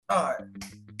Uh,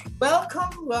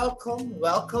 welcome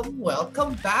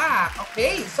back.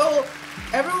 Okay, so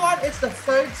everyone, it's the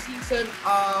third season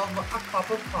of A Cup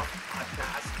of Coffee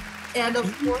podcast. And of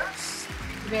course,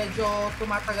 medyo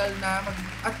tumatagal na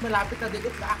at malapit na din.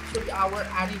 It's actually our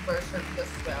anniversary as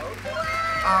well.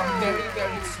 Very,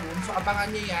 very soon. So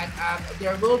abangan nyo yan.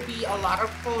 There will be a lot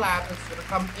of collabs that's gonna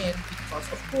come in because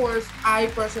of course,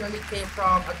 I personally came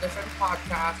from a different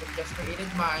podcast and just created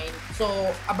mine.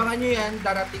 So abangan nyo yan.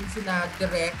 Darating sina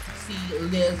Direk, si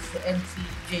Liz, and si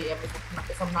JM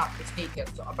if I'm not mistaken.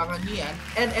 So abangan nyo yan.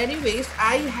 And anyways,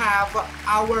 I have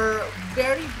our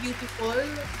very beautiful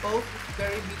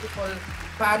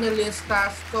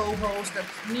panelistas, co-host,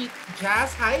 that's me,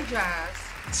 Jazz. Hi, Jazz.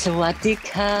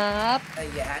 Sawatdee-kap!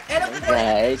 Ayan. And of course,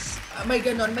 Guys. may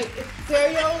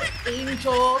ethereal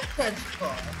angel Tenshiko.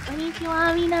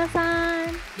 Konnichiwa,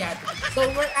 minasan! Yeah. So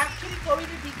we're actually going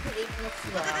to be creating as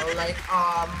well, like,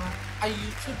 a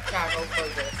YouTube channel for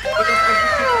this. Because I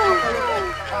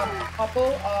received a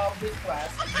couple of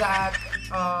requests that,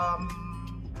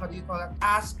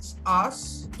 asks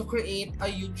us to create a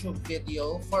YouTube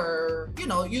video for,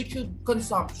 YouTube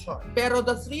consumption. Pero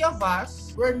the three of us,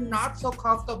 we're not so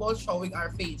comfortable showing our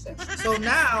faces. So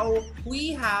now,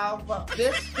 we have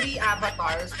these three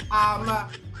avatars,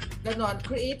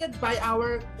 created by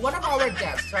one of our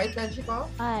guests, right, Tenshiko?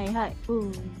 Hi.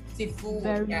 Si Fu.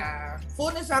 Yeah. Fu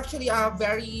is actually a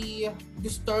very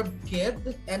disturbed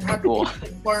kid and had to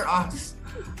create for us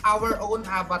our own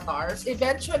avatars.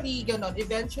 Eventually,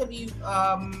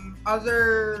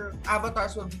 other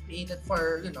avatars will be created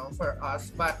for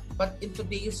us. But in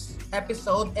today's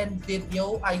episode and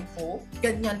video, I hope,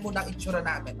 ganyan muna ang itsura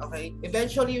namin, okay?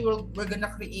 Eventually, we're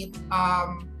gonna create,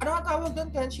 ano ang tawag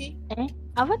doon, Tenshi?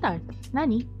 Avatar?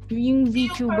 Nani? Yung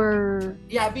VTuber...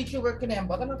 Yeah, VTuber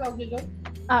Kinembo. Ano tawag nyo doon?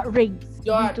 Rigs.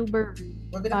 Yun. VTuber.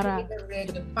 We're gonna create a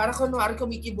rig. Para kunwari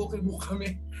kumikibo-kibo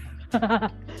kami.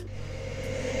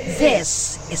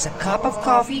 This is a Cup of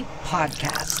Coffee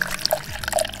podcast.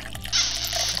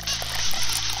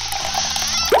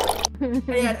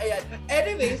 Ayan.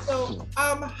 Anyway, so,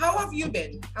 how have you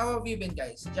been? How have you been,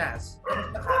 guys? Jazz,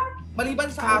 kamusta ka?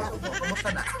 Maliban sa aso mo, kamusta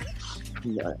na?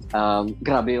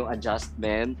 Grabe yung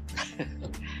adjustment.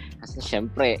 Kasi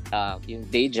syempre, yung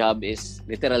day job is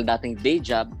literal dating day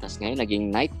job, tapos ngayon naging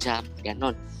night job,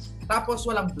 ganon. Tapos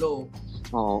walang blow.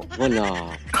 Oo,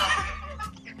 wala.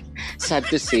 Sad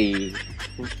to say,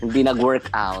 hindi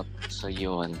nag-workout. So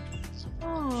yun.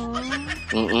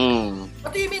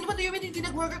 What do you mean hindi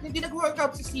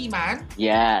nag-workout si Seaman?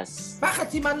 Yes. Bakit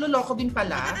si Man loloko din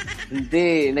pala?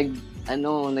 Hindi,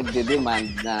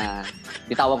 nagde-demand na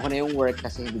bitawan ko na yung work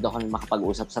kasi hindi daw kami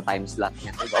makapag-usap sa time slot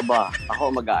niya. So,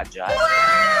 ako mag-a-adjust.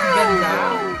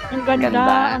 Ang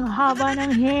ganda. Ang haba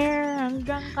ng hair,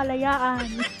 hanggang kalayaan.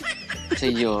 So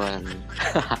yun.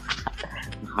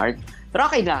 Hard. Pero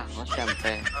okay na ako,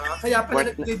 syempre. Kaya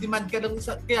pala nag-demand ka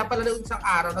kaya pala nung isang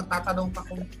araw, nagtatanong ka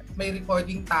kung may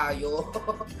recording tayo.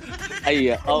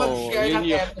 Ay, mag-share yun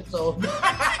ng episode.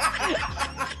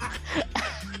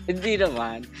 Hindi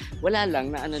naman. Wala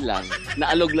lang,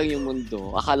 naalog lang yung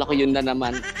mundo. Akala ko yun na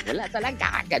naman. Wala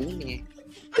talaga, ganun eh.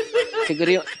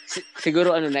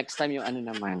 Siguro next time yung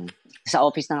naman. Sa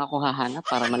office na ako hahanap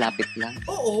para malapit lang.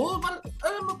 Oo,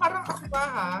 alam mo, parang ako ba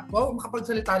ha? Wow,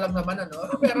 makapagsalita lang naman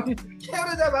Pero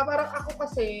diba, parang ako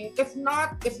kasi, if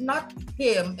not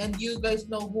him and you guys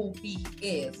know who he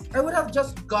is, I would have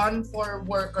just gone for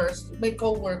workers, my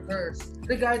co-workers.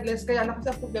 Regardless, kaya lang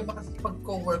kasi ang problema kasi pag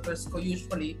co-workers ko,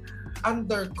 usually,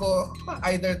 under ko,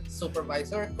 either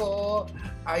supervisor ko,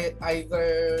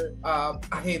 either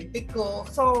ahente ko.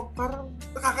 So, parang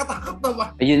nakakatakot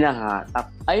naman. Ayun na nga.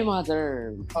 Ay,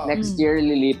 mother. Next year,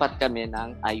 lilipat kami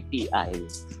ng IPI.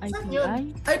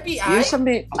 IPI? Yung sa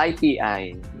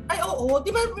IPI. Ay, oo. Di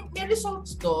ba may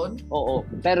results doon? Oo.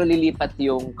 Pero lilipat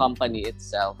yung company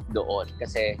itself doon.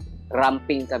 Kasi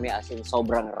ramping kami, as in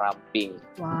sobrang ramping.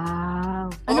 Wow.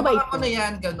 Ano ba ito? Ako na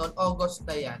yan, ganun. August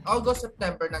na yan. August,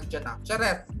 September, nandiyan na.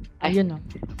 Charet. Ayun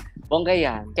Bongga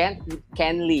yan.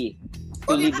 Kenly.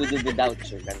 To live without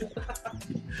you.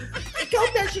 Ikaw,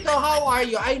 Tenshiko, how are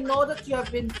you? I know that you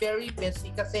have been very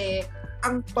busy kasi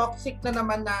ang toxic na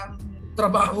naman ng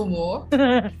trabaho mo.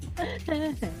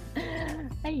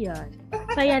 Ayun.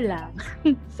 Saya lang.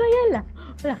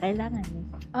 Wala kailangan eh.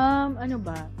 Ano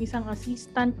ba? Isang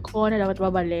assistant ko na dapat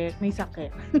babalik, may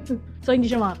sakit. So, hindi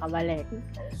siya makakabalik.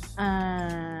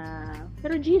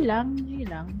 Pero G lang.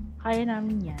 Kaya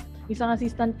namin yan. Isang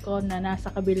assistant ko na nasa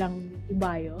kabilang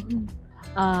ibayo.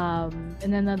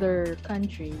 in another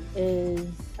country is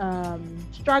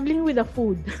struggling with the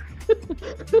food.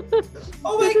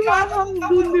 Oh my Kasi God! parang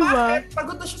dun, di ba? Bakit?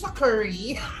 Pagod na siya sa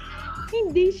curry.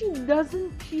 Hindi, she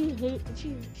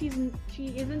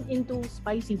isn't into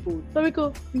spicy food. Sabi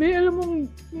ko, be, alam mong,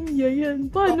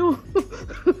 yan. Paano?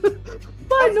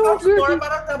 Paano, girl?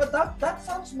 That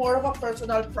sounds more of a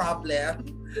personal problem.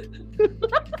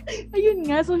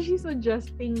 Ayun nga, so she's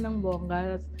adjusting ng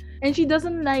bongga. And she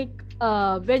doesn't like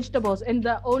vegetables, and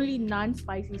the only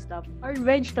non-spicy stuff are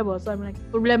vegetables. So I'm like,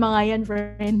 problema nga yan,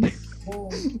 friend.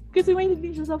 Oh. Kasi may hindi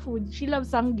siya sa food. She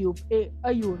loves sangyup.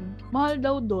 Ayun. Mahal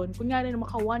daw doon. Kunyari na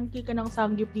maka 1K ka ng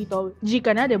sangyup dito, G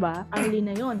ka na, diba? Ang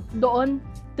na yun. Doon,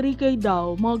 3K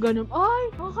daw. Mga ganun. Ay,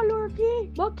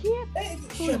 nakakalorky. Bakit?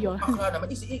 So yun.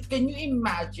 Can you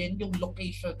imagine yung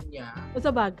location niya? Sa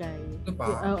bagay.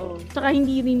 Diba? Oo. Tsaka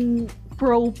hindi rin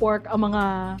pro-pork ang mga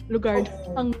lugar,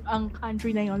 ang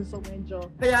country na yun. So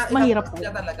medyo mahirap nila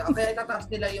talaga. Kaya itataas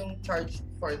nila yung charge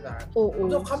for that. Oo.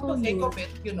 So come to think of it,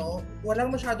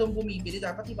 walang masyadong bumibili.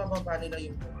 Dapat ibababa nila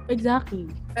yung exactly.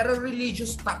 Pero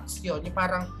religious tax yun. Yung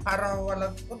parang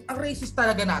walang, ang racist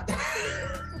talaga natin.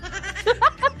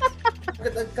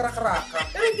 Karakaraka.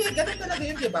 Pero hindi, ganun talaga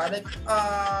yun, diba? Like,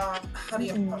 hurry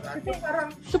up pa nga.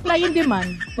 Parang, supply and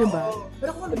demand, diba?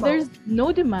 Pero kung if there's no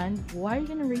demand, why are you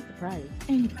gonna raise the price?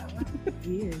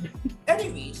 Weird.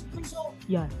 Anyways, so,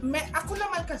 yeah. Ako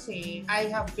naman kasi, I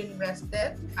have been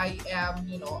rested. I am,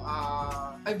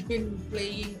 I've been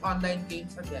playing online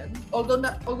games again.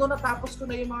 Although natapos ko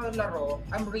na yung mga laro,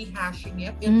 I'm rehashing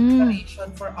it in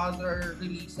preparation for other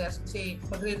releases. Kasi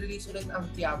magre-release ulit ang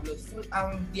Diablo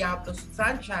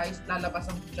franchise,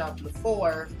 lalabas ang Diablo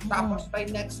 4. Tapos by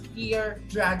next year,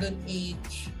 Dragon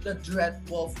Age, the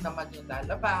Dreadwolf naman yung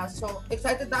lalabas. So,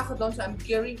 excited na ako doon. So, I'm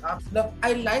gearing up. Look,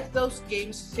 I like those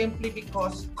games simply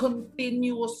because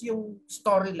continuous yung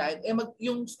storyline.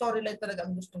 Yung storyline talaga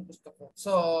ang gustong-gusto ko.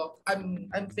 So, I'm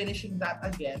finishing that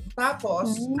again.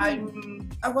 Tapos, I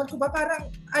want ko ba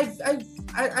parang, I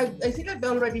think I've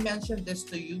already mentioned this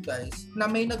to you guys, na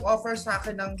may nag-offer sa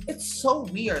akin ng, it's so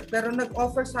weird, pero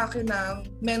nag-offer sa akin ng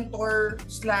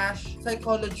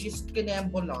mentor/psychologist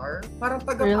kinembolar. Parang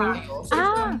taga-payo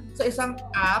sa isang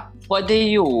app. Pwede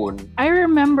yun. I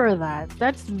remember that.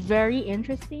 That's very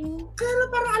interesting. Pero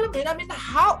parang alam mo yun,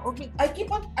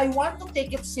 I want to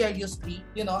take it seriously.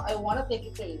 I want to take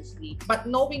it seriously. But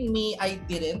knowing me, I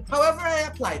didn't. However, I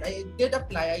applied. I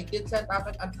did send up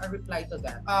a reply to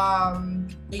that.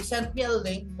 They sent me a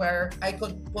link where I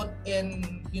could put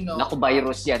in, Naku,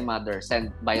 virus yan, mother.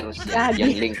 Send virus yan.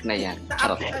 Yung link na yan.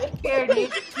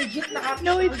 Legit na app.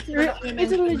 No, it's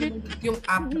legit. Yung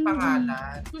app na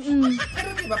pangalan. Pero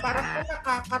diba, parang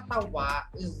nakakatawa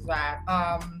is that,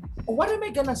 what am I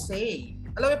gonna say?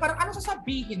 Alam mo, parang ano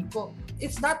sasabihin ko?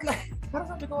 It's not like, parang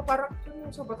sabi ko, parang,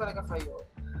 so ba talaga kayo?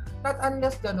 Not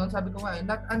unless ganun, sabi ko nga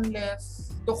not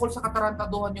unless tukol sa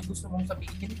katarantaduhan yung gusto mong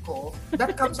sabihin ko,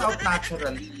 that comes out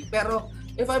naturally. Pero,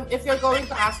 if you're going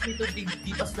to ask me to dig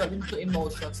deep as well into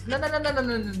emotions, no.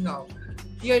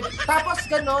 Tapos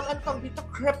ganun, dito,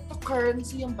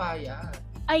 cryptocurrency yung bayad.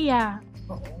 Yeah.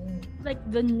 Oo. Like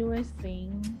the newest thing.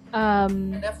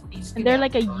 NFTs. And they're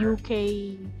like a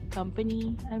UK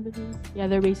company, I believe. Yeah,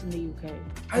 they're based in the UK.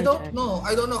 I don't know.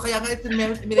 Kaya nga ito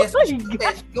minessage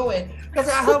ko eh. Kasi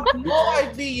I have no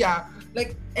idea.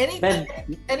 Like,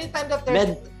 anytime that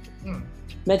there's...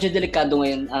 Medyo delikado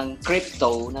ngayon ang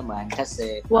crypto naman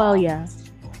kasi... Well, yeah.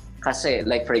 Kasi,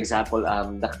 like for example,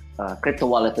 the crypto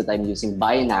wallet that I'm using,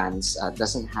 Binance,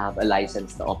 doesn't have a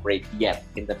license to operate yet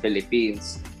in the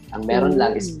Philippines. Ang meron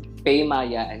lang is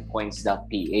Paymaya and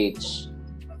Coins.ph.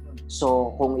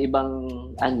 So, kung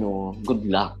ibang good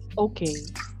luck. Okay.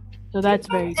 So that's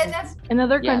very good. And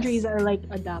other countries are like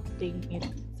adapting it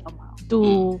somehow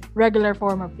to regular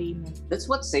form of payment. That's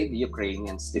what saved the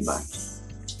Ukrainians, diba?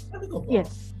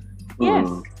 Yes. Yes.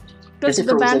 Because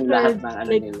the bank lahat was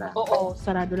ng nila.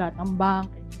 Sarado lahat ng bank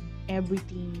and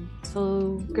everything.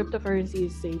 So,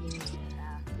 cryptocurrency is saving it.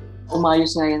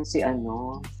 Umayos nga yan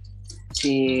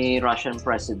si Russian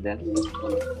President.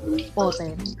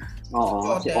 Putin.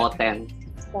 Oo, si Putin.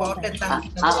 Putin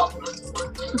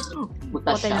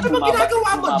Buta siya. Ano ba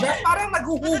ginagawa mo dyan? Parang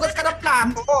naghuhugas ka ng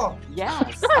plato.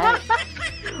 Yes.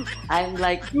 I'm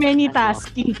like...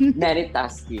 Many-tasking.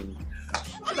 Many-tasking.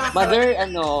 Mother,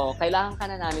 kailangan ka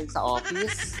na namin sa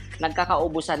office.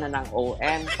 Nagkakaubusan na ng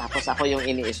OM. Tapos ako yung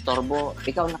iniistorbo.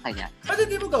 Ikaw na kaya. Bakit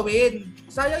hindi mo gawin?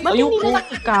 Sayang Bakit hindi naman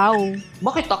ikaw?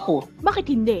 Bakit ako? Bakit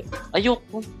hindi?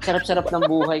 Ayoko. Sarap-sarap ng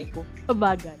buhay ko.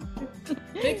 Pabagan.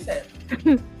 Makes sense.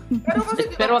 Pero kasi,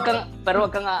 di ba, Pero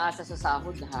wag kang aasa sa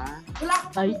sahod, ha? wala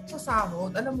kang sa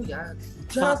sahod. Alam mo yan.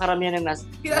 Saka karamihan ng nasa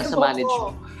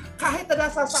management.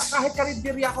 Kahit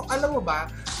karinderya ako, alam mo ba,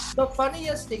 the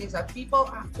funniest thing is that people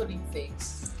actually think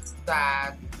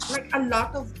that, like, a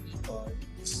lot of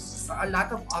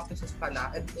offices pala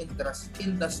and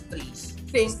industries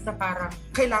think na parang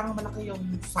kailangan malaki yung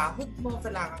sahod mo,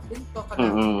 kailangan dito,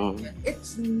 kailangan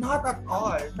It's not at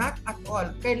all. Not at all.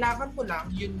 Kailangan mo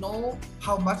lang, you know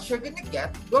how much you're gonna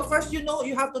get. Well, first, you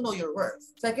have to know your worth.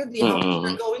 Secondly, how much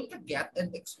you're going to get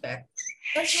and expect.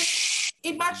 And then,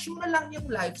 i-match mo na lang yung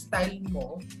lifestyle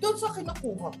mo doon sa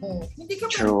kinukuha mo. Hindi ka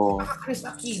pa Chris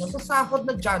Aquino sa sahod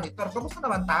na janitor. Kamusta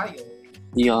naman tayo?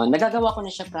 Yun, nagagawa ko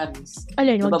na siya, promise.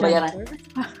 Alin,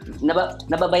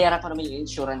 nababayaran ko naman yung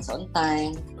insurance on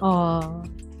time.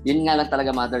 Yun nga lang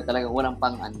talaga, mother, talaga walang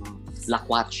pang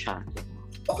lakwat siya.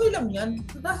 Okay lang yan.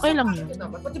 Okay lang yan.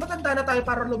 Pati ba tanda na tayo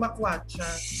para lumakwat siya?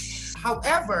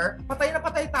 However, patay na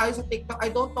patay tayo sa TikTok.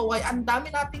 I don't know why. Ang dami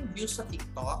nating views sa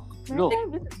TikTok. Look,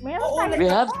 we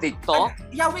have TikTok?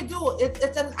 Yeah, we do.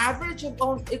 It's an average of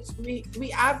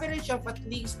we average of at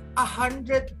least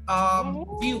 100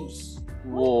 views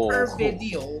per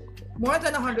video. More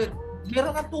than 100.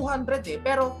 Meron nga 200 eh.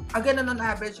 Pero again, on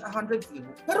average, 100 views.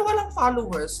 Pero walang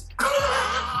followers.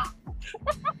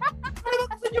 Ano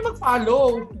gusto nyo mag-follow?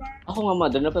 Ako nga,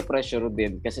 mother, nape-pressure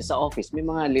din kasi sa office may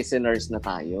mga listeners na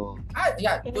tayo.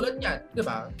 Yeah, tulad yan, di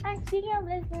ba? And speaking of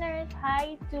listeners,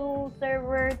 hi to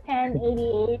server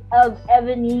 1088 of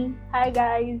Ebony. Hi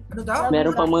guys. Ano daw?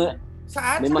 Meron pa mga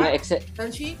Saan? may mga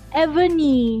Tenshi?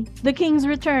 Ebony, The King's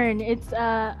Return. It's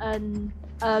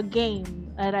a game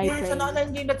that I play. It's an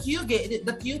online game that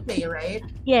you play, right?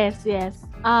 Yes.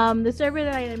 The server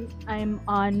that I'm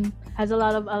on has a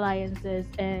lot of alliances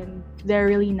and they're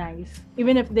really nice.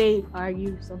 Even if they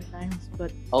argue sometimes,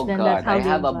 but then God, that's how I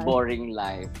have a boring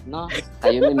life, no?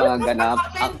 Kayo may mga ganap.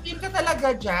 Online game ka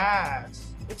talaga,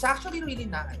 Jazz. It's actually really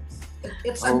nice.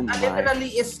 It's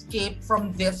literally escape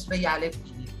from this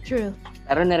reality. True.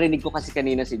 Pero narinig ko kasi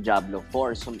kanina si Diablo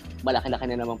 4, so malaki-laki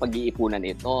na namang pag-iipunan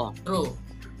ito. True.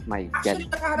 My Actually,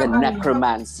 God, the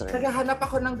necromancer. Naghahanap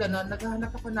ako ng gano'n. Naghahanap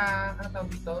ako na,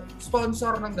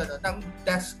 sponsor ng gano'n, ng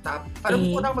desktop. Parang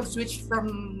gusto ko na mag-switch from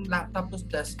laptop to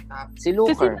desktop. Si Kasi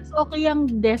Luker. mas okay ang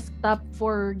desktop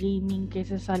for gaming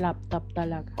kaysa sa laptop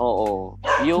talaga. Oo.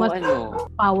 Yung Mas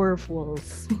powerful.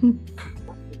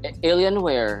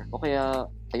 Alienware. O kaya,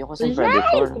 ayoko sa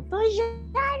Predator.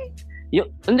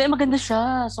 Hindi, maganda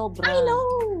siya. Sobra. I know!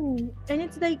 And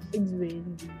it's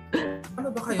windy. Ano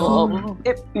ba kayo? Oo.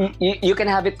 You can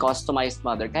have it customized,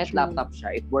 mother. Kahit laptop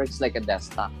siya, it works like a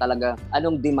desktop. Talaga,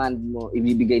 anong demand mo,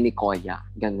 ibibigay ni Koya.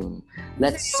 Ganun.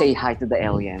 Let's say hi to the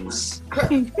aliens.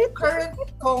 Current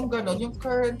kong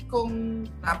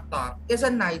laptop is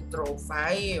a Nitro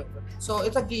 5. So,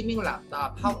 it's a gaming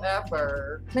laptop.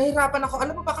 However, nahirapan ako.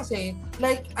 Alam mo ba kasi,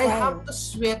 like, I have to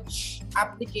switch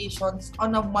applications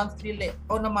on a monthly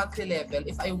level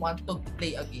if I want to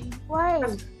play a game. Why?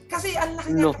 Kasi ang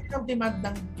laki ng demand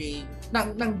ng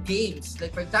games.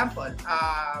 Like, for example,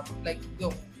 like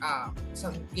yung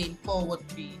isang game ko would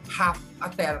be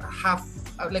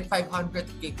like 500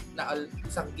 gig na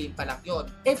isang game pa lang yun.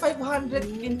 500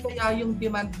 gig kaya yung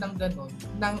demand ng ganun,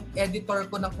 ng editor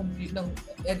ko ng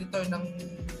editor ng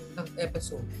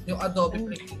episode, yung Adobe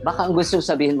Premiere. Baka ang gusto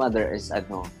sabihin, mother, is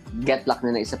get luck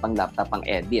na isa pang laptop pang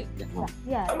edit.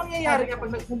 Yeah. Ang mangyayari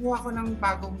kapag nagkumuha ko ng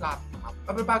bagong laptop,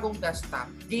 bagong desktop,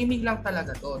 gaming lang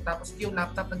talaga to. Tapos yung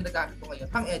laptop na ginagamit ko ngayon,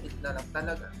 pang-edit na lang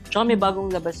talaga. Tsaka may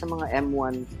bagong labas sa mga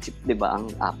M1 chip, di ba,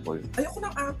 ang Apple? Ayoko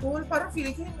ng Apple. Parang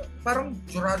feeling ko, parang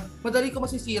jurad. Madali ko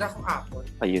masisira kung Apple.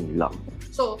 Ayun lang.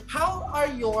 So, how are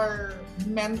your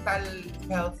mental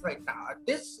health right now?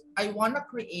 I want to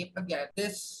create again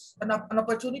an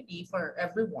opportunity for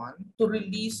everyone to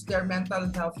release their mental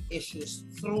health issues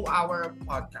through our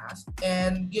podcast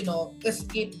and,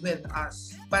 escape with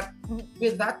us. But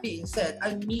with that being said,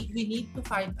 we need to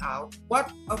find out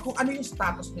kung ano yung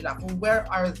status nila, kung where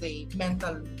are they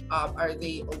are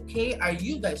they okay? Are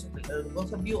you guys okay? Are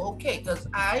both of you okay? Because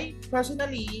I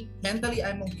personally, mentally,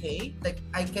 I'm okay. Like,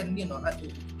 I can,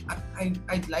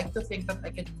 I'd like to think that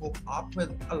I can cope up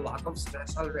with a lot of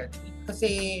stress already.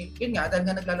 Kasi, yun nga,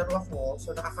 dahil nga naglalaro ako,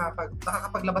 so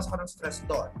nakakapaglabas ako ng stress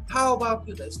doon. How about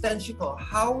you guys? Tenshiko,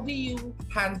 how do you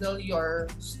handle your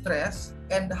stress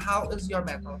and how is your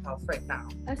mental health right now?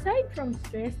 Aside from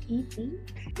stress, eating,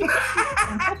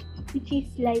 which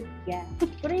is like, yeah.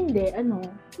 Pero hindi,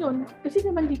 Yun, kasi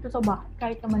naman dito sa bahay,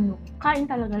 kahit naman kain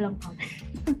talaga lang kami.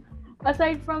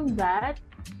 Aside from that,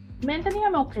 mentally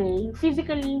I'm okay.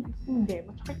 Physically, hindi.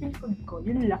 Masakit yung likod ko.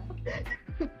 Yun lang.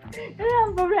 Ano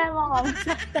ang problema ko?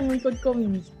 Masaktan ang likod ko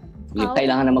minsan. Yung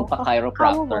kailangan na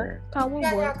magpa-chiropractor.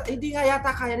 Hindi nga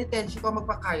yata kaya ni Tenshiko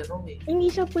magpa-chiro eh. Hindi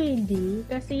siya pwede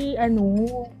kasi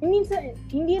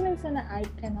hindi man sa na I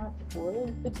cannot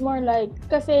afford. It's more like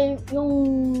kasi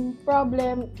yung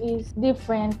problem is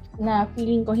different na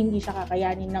feeling ko hindi siya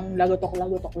kakayanin ng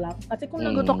lagotok-lagotok lang. Kasi kung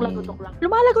lagotok-lagotok lang,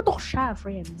 lumalagotok siya,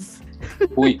 friends.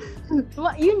 Uy.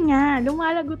 Yun nga,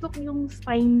 lumalagotok yung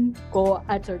spine ko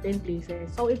at certain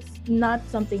places. So it's not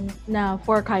something na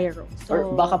for chiro. So,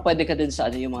 Or baka pwede ka din sa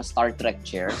yung mga Star Trek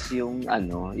chairs, yung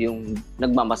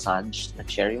nagmamassage na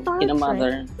chair, yung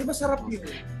kinamother. Masarap yun.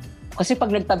 Kasi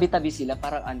pag nagtabi-tabi sila,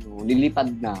 parang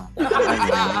lilipad na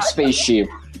spaceship.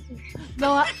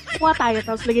 Kuha tayo,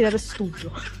 tapos lagyan natin sa studio.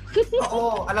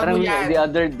 Oo, alam Parang mo yan. the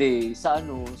other day, sa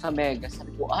Mega,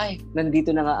 sabi ko,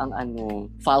 nandito na nga ang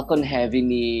Falcon Heavy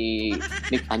ni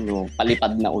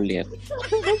palipad na ulit.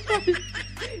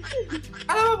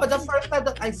 Alam mo ba, the first time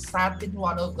that I sat in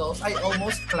one of those, I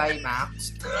almost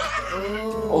climaxed.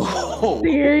 Oh.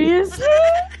 Seriously?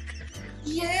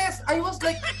 Yes, I was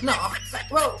like, no.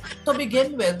 Well, to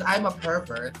begin with, I'm a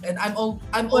pervert, and I'm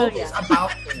always about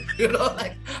to,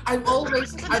 I'm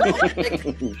almost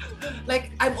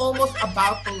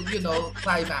about to,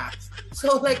 climax.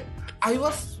 So like, I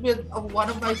was with one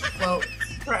of my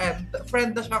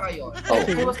friend na siya ngayon.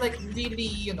 I was like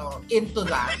really, into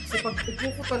that. So pag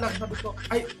upo ko talaga, sabi ko,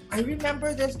 I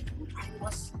remember this. I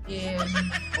was in,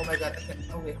 oh my God,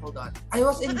 wait, hold on. I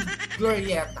was in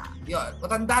Glorieta. Yun,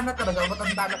 matagal na talaga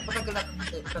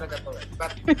to.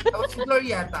 But I was in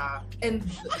Glorieta, and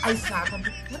I sat,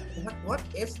 what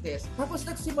is this? Tapos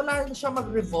nagsimula na siya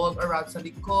mag-revolve around sa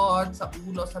likod, sa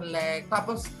ulo, sa leg.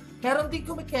 Tapos meron din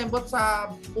kumikembot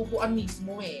sa upuan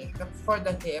mismo for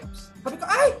the hips. Sabi ko,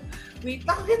 wait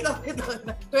lang.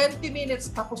 20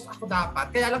 minutes tapos ako dapat.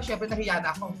 Kaya lang syempre nahiya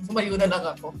na ako. Sumayo na lang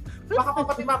ako. Baka pa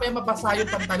pati mamaya mabasa yung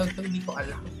pantalon ko, hindi ko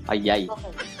alam. Ayay.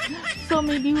 Okay. So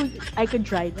maybe I could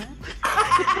try that.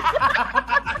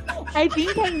 I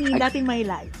think I need that in my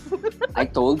life. I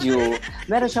told you,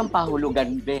 meron siyang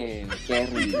pahulugan din,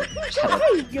 Kerry.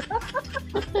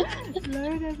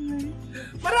 Lord have mercy.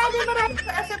 Marami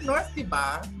sa SM North,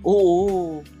 diba?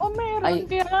 Oo. Meron.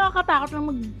 Kaya nakakatakot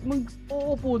na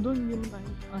mag-uupo doon. Hindi mo tayo.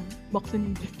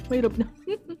 Boxing hindi. Mahirap na.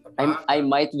 I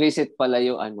might visit pala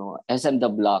yung SM The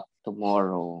Block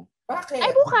tomorrow. Bakit?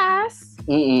 Ay, bukas!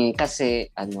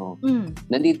 Kasi,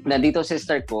 nandito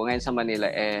sister ko ngayon sa Manila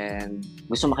and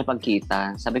gusto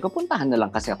makipagkita. Sabi ko, puntahan na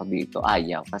lang kasi ako dito.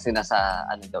 Ayaw. Kasi nasa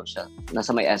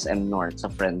may SM North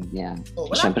sa friend niya.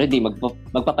 Siyempre,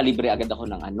 magpapalibre agad ako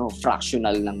ng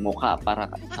fractional ng mukha para,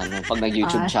 pag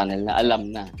nag-YouTube channel na alam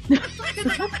na.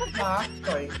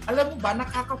 Sorry. Alam mo ba,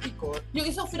 nakakapikot? Yung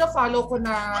isang pina-follow ko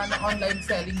na online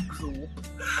selling group.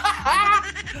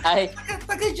 Ay.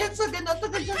 Taga dyan sa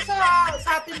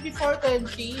atin before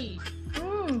Tenshi.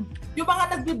 Yung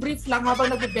mga nagbe-brief lang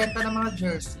habang nagbebenta ng mga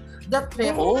jersey. That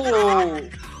trip.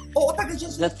 Oo, taga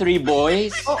dyan sila. The Three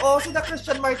Boys? Oo, sila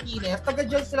Christian Martinez. Taga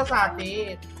dyan sila sa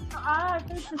atin.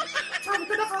 Sabi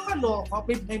ko, nakakaloka.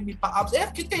 May pa-abs.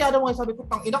 Cute kaya naman. Sabi ko,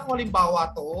 ina kung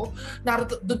halimbawa to,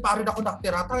 doon pa rin ako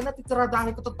nakatira. Tayo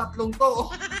natitira-dahin ko itong tatlong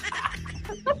to.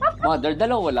 Mother,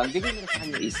 dalawa lang. Bigyan mo na sa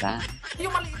kanya isa.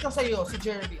 Yung maliit na sa'yo, si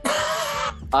Jeremy.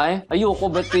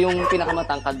 Ayoko. Ba't yung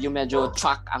pinakamatangkad, yung medyo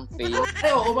track ang face?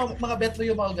 Mga bet mo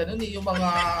yung mga ganun yung mga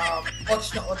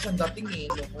otch ang dating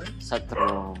Sa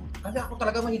true. Kasi ako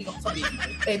talaga mahilig ako sa baby.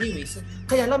 Anyways,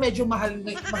 kaya lang medyo mahal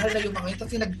na yung mga ito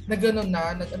kasi nagganon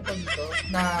na,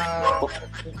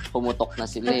 pumutok na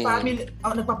sila nag-family,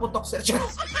 nagpaputok sila.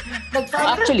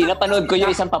 Actually, napanood ko yung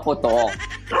isang paputok.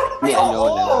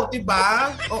 Oo,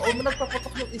 diba? Oo,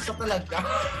 nagpaputok yung isa talaga.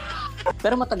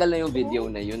 Pero matagal na yung video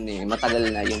na yun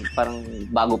Matagal na yung parang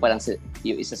bago pa lang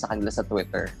yung isa sa kanila sa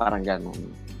Twitter. Parang gano'n.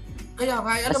 Kaya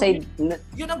nga, alam mo,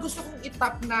 yun ang gusto kong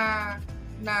itap na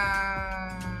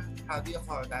how do you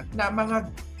call that? Na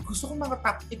gusto kong mga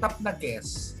itap na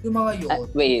guests. Yung mga yun.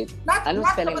 Wait, anong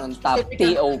spelling nun? Top?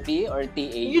 T-O-P or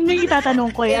T-A? Yun yung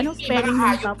itatanong ko Anong spelling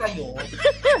ng top? Kayo.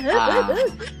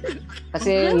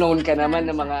 Kasi known ka naman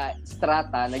ng mga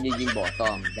strata nagiging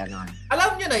bottom. Ganon.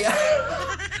 Alam nyo na yan.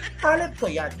 Talent ko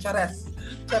yan. Chares.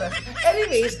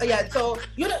 Anyways, ayan. So,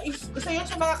 isa yun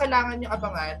sa mga kailangan nyo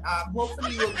abangan.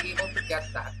 Hopefully, we'll be able to get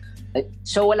that.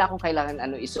 So, wala akong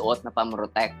kailangan isuot na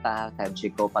pamrotekta,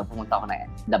 Tenshiko, pag pumunta ako na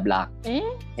The Block.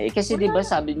 Kasi di ba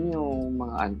sabi niyo,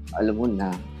 mga, alam mo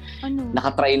na,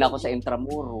 nakatry na ako sa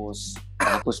Intramuros.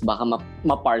 Tapos baka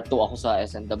ma-part 2 ako sa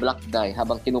SM The Block Guy.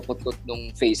 Habang kinuputkot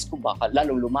nung face ko, baka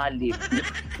lalong lumalim.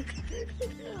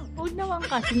 Huwag naman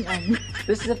kasing ano.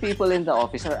 This the people in the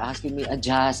office are asking me,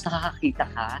 Jazz, nakakakita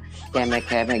ka?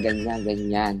 Keme,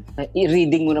 ganyan.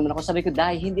 I-reading mo naman ako. Sabi ko,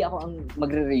 dahil hindi ako ang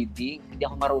magre-reading. Hindi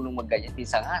ako marunong magganyan.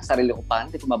 Minsan nga, sarili ko pa,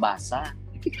 hindi ko mabasa.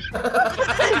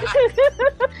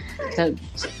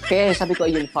 Kaya sabi ko,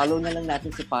 ayun, follow na lang natin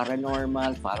si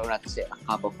Paranormal, follow natin si A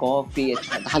Cup of Coffee.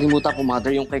 At nakalimutan ko, Mother,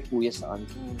 yung kay Kuya saan.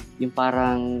 Yung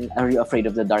parang, Are You Afraid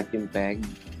of the Dark yung peg?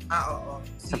 Oo.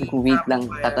 Sabi ko, wait lang,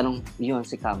 tatanong, yun,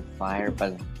 si Campfire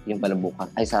pala, yung pala bukas,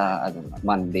 ay sa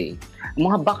Monday. Ang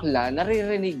mga bakla,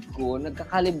 naririnig ko,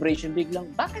 nagka-calibration,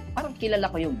 biglang, bakit parang kilala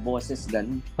ko yung boses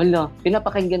ganun? Hala,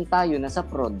 pinapakinggan tayo, nasa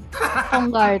prod.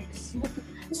 Congrats.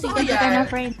 So, Sikat ka na,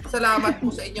 friend. Salamat po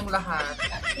sa inyong lahat.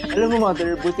 Alam mo,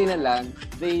 Mother, buti na lang,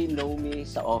 they know me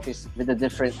sa office with a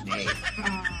different name.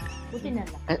 Buti na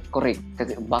lang. Correct.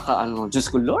 Kasi baka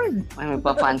Diyos ko, Lord, may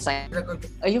magpa-fansign.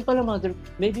 Ayun pala, Mother,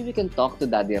 maybe we can talk to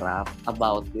Daddy Rap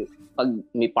about it. Pag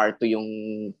may part 2 yung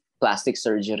plastic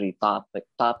surgery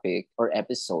topic or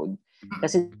episode.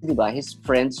 Kasi, di ba, he's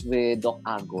friends with Doc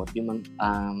Agot, yung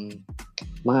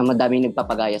mga madaming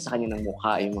nagpapagaya sa kanya ng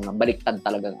mukha, yung mga baliktad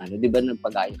talagang di ba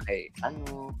nagpagaya kay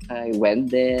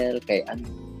Wendell, kay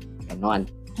ganon.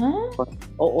 Huh?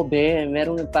 Oo, be,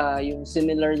 merong yung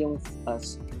similar yung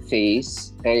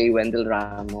face kay Wendell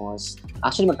Ramos.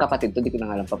 Actually, magkapatid to, di ko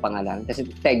na nga lang papangalan kasi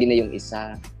Peggy na yung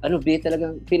isa. Be,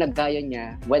 talagang pinaggaya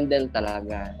niya, Wendell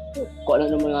talaga. Kung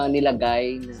ano mga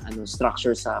nilagay na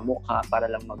structure sa mukha para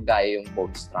lang maggaya yung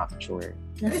bone structure.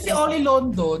 Kasi si Oli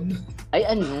London. Ay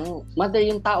Mother,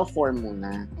 yung tao form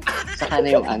muna. Saka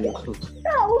na yung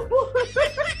Tao.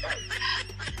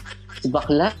 Si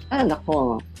bakla,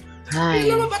 nako.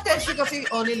 Hindi mo ba Tenshiko kasi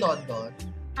Oli London?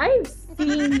 I've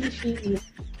seen she is.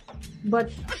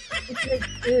 But it's like,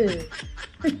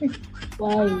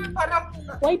 why? Parang,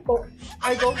 Why po?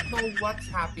 I don't know what's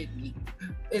happening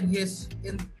in his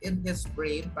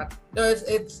brain, but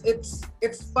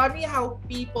it's funny how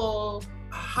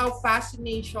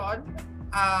fascination,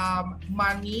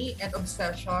 money and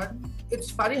obsession,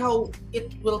 it's funny how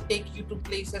it will take you to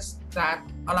places that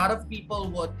a lot of people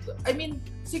would,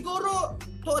 siguro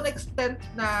to an extent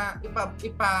na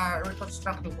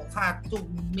ipa-reconstruct yung mukha to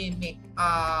mimic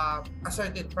a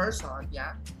certain person,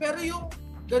 yeah? Pero yung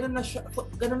ganun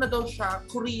na daw siya,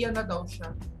 Korean na daw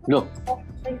siya. Look.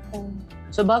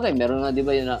 So bagay, meron nga di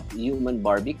ba yung human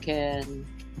Barbie Ken,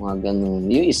 mga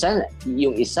ganun.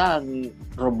 Yung isa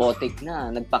robotic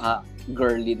na,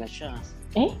 nagpaka-girly na siya.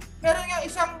 Meron yung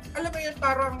isang, alam mo yun,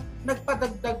 parang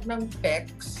nagpadagdag ng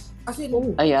pecs. As in,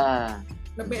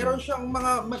 meron siyang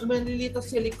mga maliliit na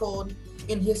silicone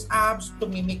in his abs to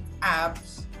mimic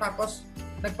abs. Tapos,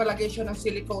 nagpalagay siya ng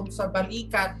silicone sa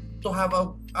balikat to have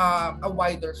a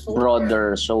wider shoulder.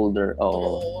 Broader shoulder,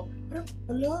 oo.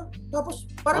 Tapos,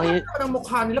 parang naman ang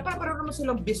mukha nila, parang naman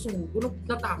silang bisugo.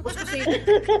 Natapos kasi...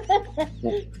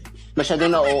 Masyado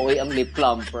na OA ang lip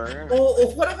plumper.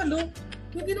 Oo, parang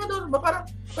hindi na doon, parang,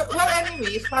 well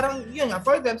anyways, parang yun nga,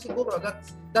 for them siguro,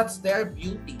 that's their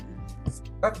beauty.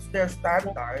 That's their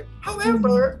standard.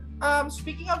 However,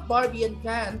 speaking of Barbie and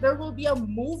Ken, there will be a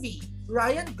movie.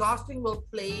 Ryan Gosling will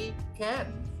play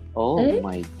Ken. Oh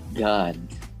my God.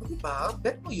 Diba?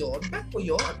 Bet mo yun.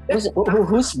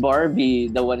 Who's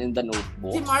Barbie? The one in the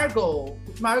notebook? Si Margot.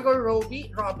 Margot Robbie.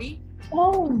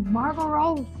 Oh, Margot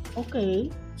Robbie.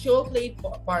 Okay. She will play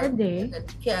Barbie. And then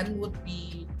Ken would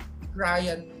be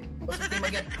Ryan.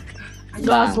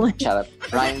 Gosling.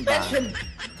 Ryan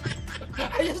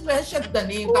I just mentioned the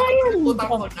name.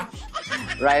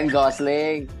 Ryan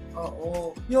Gosling.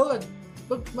 Oo. Yun.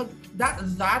 That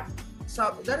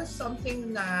is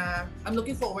something na I'm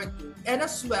looking forward to. And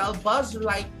as well, Buzz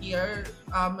Lightyear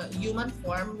human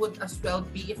form would as well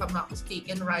be, if I'm not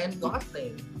mistaken, Ryan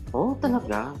Gosling. Oh,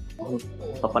 talaga?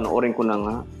 Papanoorin ko na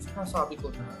nga. Sabi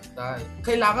ko na, dahil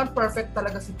kailangan perfect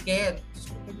talaga si Ken.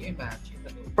 Can you imagine?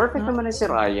 Perfect naman na si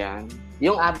Ryan.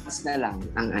 Yung abs na lang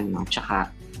ang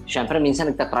tsaka, syempre minsan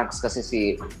nagtatracks kasi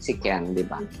si Ken, di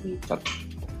ba? So,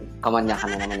 kamanya ka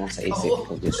na naman yung sa isip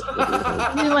ko.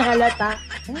 Hindi mo halata.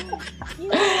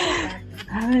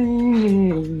 Ay,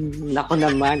 nako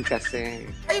naman kasi.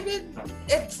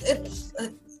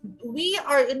 We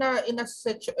are in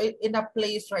a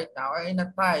place right now, or in a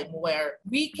time where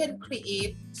we can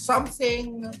create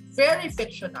something very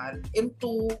fictional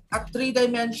into a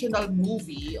three-dimensional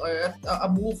movie, or a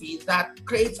movie that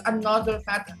creates a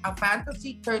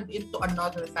fantasy turned into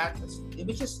another fantasy,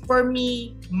 which is for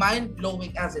me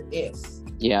mind-blowing as it is.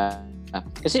 Yeah.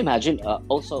 Kasi imagine,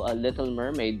 also a Little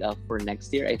Mermaid for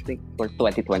next year, I think, for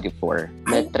 2024.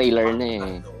 May trailer na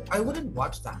eh. I wouldn't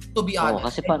watch that. To be honest,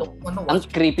 kasi I don't wanna ang watch.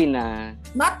 creepy na.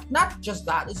 Not just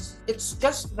that. It's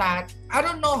just that I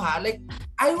don't know like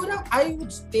I would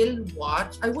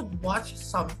watch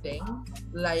something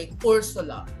like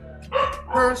Ursula.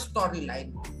 Her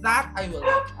storyline. That I will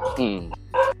watch.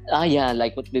 Yeah,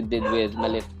 like what they did with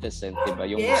Maleficent, diba?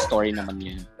 Yung story naman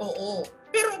yun. Oo.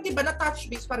 Pero di ba na-touch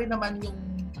base pa rin naman yung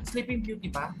Sleeping Beauty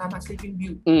ba? Tama, Sleeping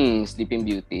Beauty. Sleeping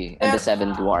Beauty and the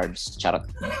Seven Dwarfs. Charot.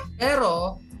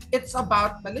 Pero it's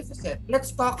about Maleficent.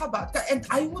 Let's talk about, and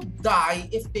I would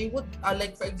die if they would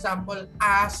like for example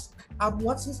ask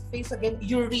what's his face again?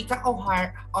 Eureka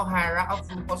O'Hara of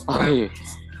RuPaul's Drag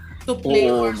Race to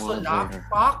play Ursula.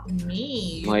 Fuck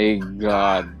me. My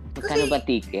God. Magkano ba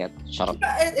ticket? Charot.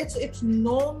 It's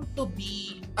known to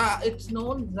be it's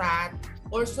known that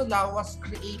Ursula was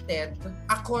created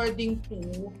according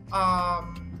to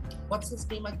what's his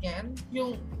name again?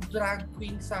 Yung drag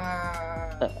queen sa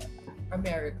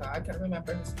America. I can't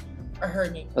remember his name or her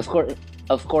name. Of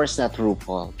course not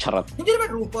RuPaul. Charot. Hindi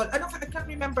naman RuPaul. I can't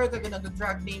remember the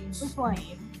drag names.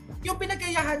 Yung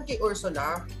pinagayahan kay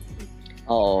Ursula.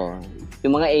 Oo.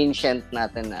 Yung mga ancient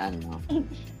natin na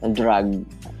drag.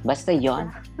 Basta yon.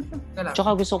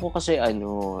 Tsaka gusto ko kasi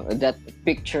that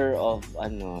picture of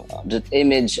that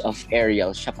image of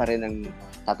Ariel, siya pa rin ang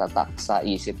tatatak sa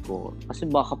isip ko. Kasi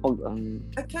baka pag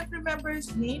I can't remember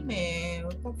his name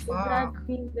What the fuck? The drag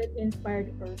queen that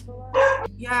inspired Ursula.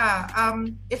 Yeah,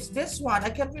 it's this one. I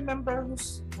can't remember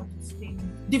what's his name.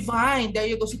 Divine. There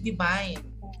you go, si Divine.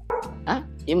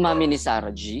 Yung mami ni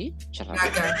Sarah G? Charot.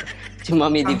 Yeah. Si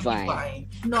Mami Divine.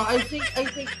 No, I think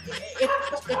it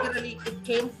was literally, it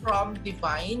came from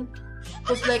Divine. It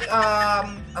was like a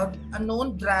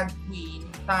known drag queen.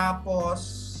 Tapos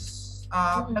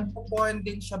nagpo-porn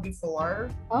din siya before.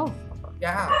 Oh.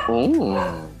 Yeah.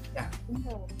 Oh. Yeah.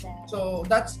 So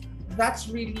that's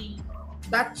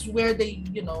where they,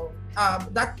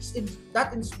 that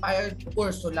inspired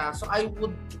Ursula. So I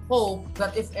would hope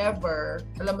that if ever,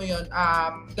 alam mo yun,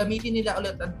 gamitin nila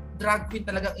ulit ang drag queen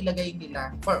talagang ilagay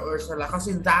nila for Ursula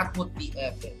kasi that would be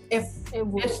epic. If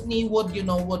Disney would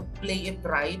play it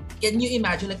right, can you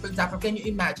imagine, like for example, kaya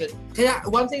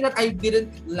one thing that I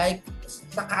didn't like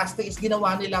sa casting is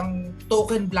ginawa nilang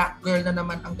token black girl na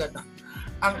naman ang ganda.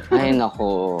 Ay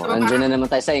nako, andyan na naman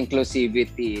tayo sa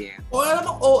inclusivity. O alam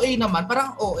mo, OA naman,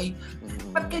 parang OA.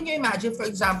 But can you imagine, for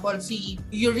example, si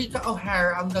Eureka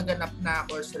O'Hara ang gaganap na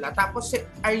Ursula, tapos si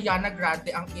Ariana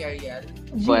Grande ang Ariel.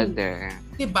 Pwede.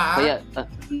 Diba? Kaya,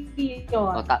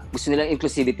 gusto nilang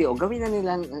inclusivity, gawin na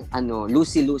nilang,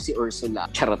 Lucy Ursula.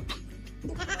 Charot.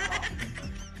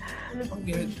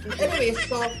 Anyway,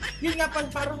 so, yun nga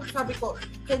parang sabi ko,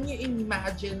 can you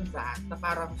imagine that na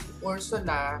parang si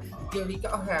Ursula, Eureka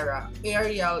O'Hara,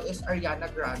 Ariel is Ariana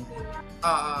Grande.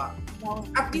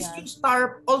 At least yung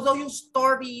although yung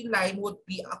storyline would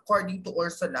be according to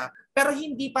Ursula, pero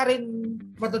hindi pa rin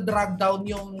madadrag down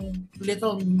yung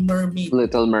Little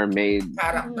Mermaid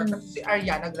character kasi si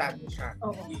Ariana Grande siya.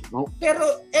 Pero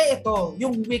ito,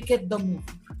 yung Wicked the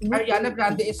movie. Ariana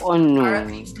Grande is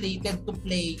currently slated to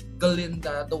play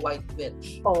Glinda, the White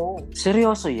Witch. Oh.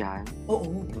 Seryoso yan?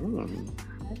 Oo.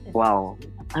 Wow.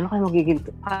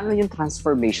 Paano yung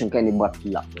transformation kay ni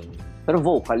Butla? Pero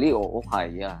vocally,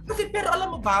 kaya. Kasi pero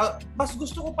alam mo ba, mas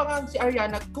gusto ko pa nga si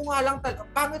Ariana, kung nga lang,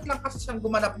 pangit lang kasi siyang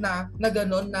gumanap na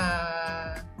gano'n na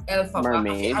Elfa ba?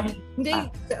 Mermaid? Kasi, hindi,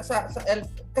 sa Elf.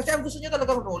 Kasi ang gusto niya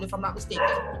talagang role, if I'm not mistaken,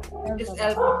 is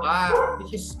Elfa ba?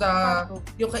 Which is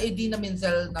yung kay Idina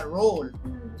Menzel na role.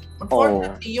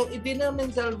 Unfortunately, yung Idina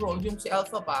Menzel role, yung si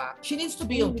Elfa ba, she needs to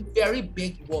be a very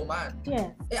big woman.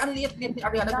 Yeah. Ang liit-liit ni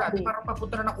Ariana Grande, parang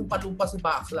papunta na ng umpa-lumpa si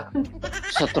Bakla.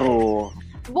 Sa true.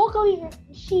 Vocally,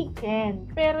 she can.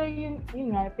 Pero yun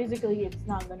nga, physically, it's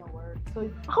not gonna work. So,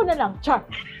 ako na lang, char.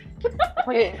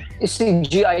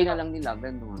 CGI na lang nila,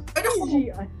 gano'n.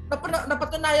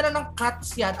 Napatunayan na ng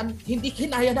Cats yan. Hindi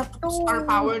kinaya ng star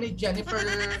power ni Jennifer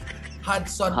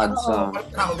Hudson. Ang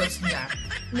prowess niya.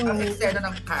 Ang eksena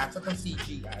ng Cats at ng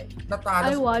CGI.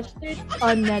 I watched it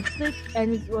on Netflix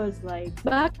and it was like,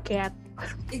 bakit?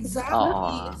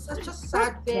 Exactly. It's such a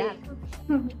sad thing.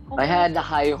 I had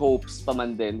high hopes pa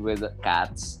man din with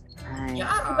Cats.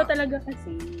 Iba talaga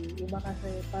kasi. Iba kasi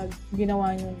pag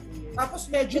ginawa niyo.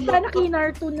 Tapos medyo sana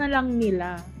kinartoon na lang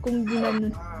nila kung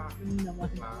ginanon. naman.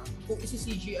 Diba? Kung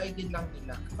isi-CGI din lang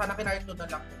nila, sana kinarito na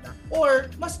lang nila. Or,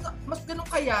 mas ganun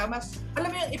kaya, alam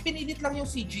mo yung ipinilit lang yung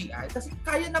CGI kasi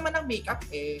kaya naman ng makeup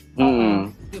eh.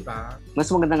 Diba?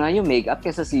 Mas maganda nga yung makeup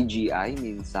kaysa CGI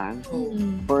minsan.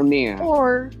 For me.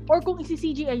 Or kung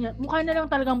isi-CGI niya, mukha na lang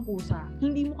talagang pusa.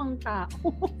 Hindi mukhang tao.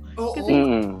 Kasi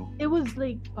it was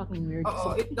like fucking weird.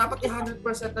 Oo, dapat 100%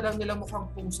 na lang nila mukhang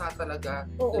pusa talaga.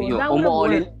 Oo, Yung that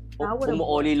would've worked.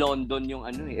 umuoli London yung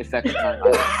effect ng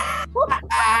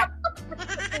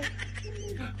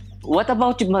What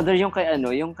about yung mother, yung kay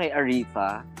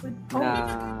Aretha na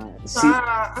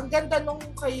ang ganda nung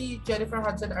kay Jennifer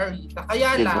Hudson Aretha.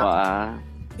 Kaya lang,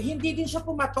 hindi din siya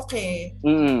pumatok eh.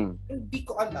 Hindi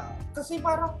ko alam. Kasi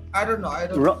parang, I don't know.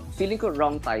 Feeling ko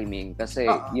wrong timing kasi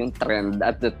yung trend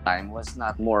at the time was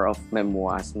not more of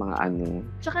memoirs, mga ano.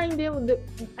 Tsaka hindi,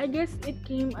 I guess it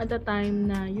came at the time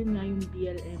na yun nga yung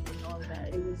BLM and all that.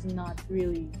 It was not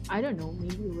really, I don't know,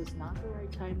 maybe it was not the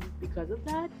right time because of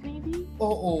that, maybe?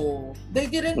 Oo. They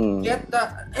didn't get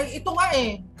the, ito nga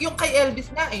eh, yung kay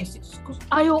Elvis nga eh.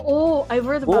 Ay, oo, I've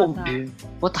heard about that.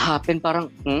 What happened?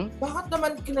 Parang, bakit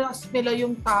naman kinalas nila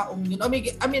yung taong yun? I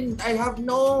mean, I have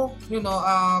no,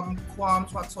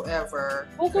 qualms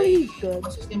whatsoever. Okay, good.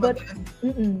 But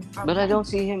I don't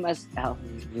see him as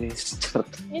Elvis.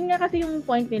 Yun nga kasi yung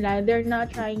point nila, they're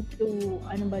not trying to,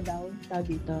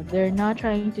 they're not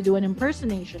trying to do an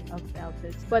impersonation of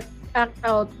Elvis, but act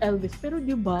out Elvis. Pero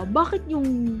diba, bakit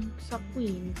yung sa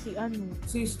Queen, si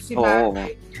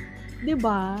Mary,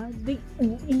 diba?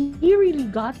 He really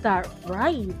got that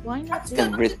right. Why not? At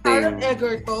everything. Taron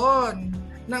Egerton.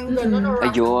 Nang gano'n o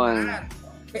Ayun.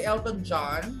 Kay Elton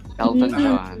John. O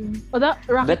that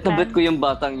bet na bet ko yung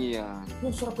batang niya.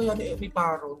 Yung sarap ko yan ni Amy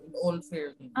Paro in all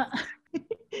fairness.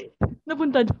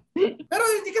 Napunta doon. Pero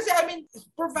hindi kasi, I mean,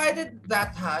 provided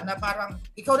that na parang,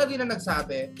 ikaw na din na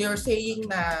nagsabi, they're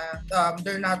saying na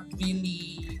they're not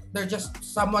really, they're just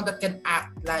someone that can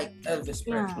act like Elvis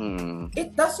Presley.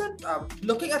 It doesn't,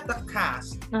 looking at the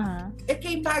cast,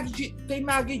 kay Maggie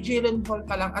Gyllenhaal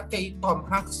pa lang at kay Tom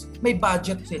Hanks, may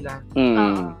budget sila.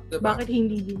 Diba? Bakit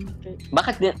hindi din?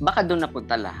 Baka doon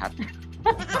napunta lahat.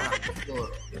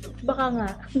 Baka nga.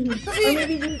 Or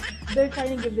maybe they're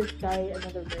trying to give this guy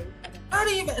another break. Not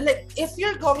even, like, if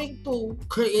you're going to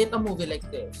create a movie like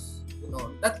this,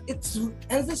 that it's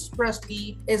Elvis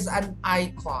Presley is an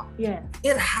icon. Yeah.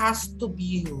 It has to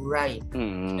be right.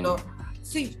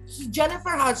 See,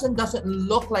 Jennifer Hudson doesn't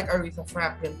look like Aretha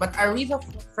Franklin, but Aretha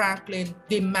Franklin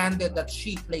demanded that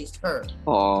she place her.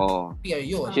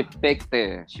 Period. She picked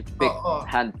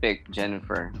handpicked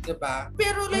Jennifer. Diba?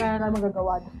 Pero like, wala na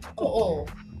magagawa.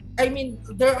 I mean,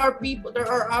 there are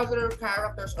other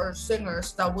characters or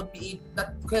singers that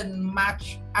can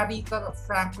match Aretha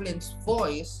Franklin's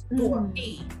voice to a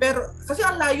T. Pero kasi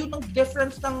ang layo ng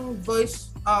difference ng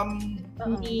voice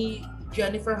ni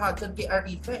Jennifer Hudson kay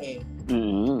Aretha eh.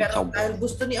 Pero dahil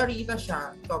gusto ni Aretha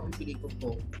siya, ito pipili ko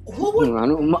po. Who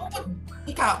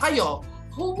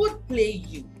would play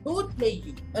you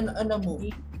in a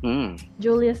movie?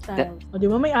 Julia Stiles. Di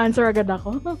ba may answer agad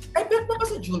ako? I bet mo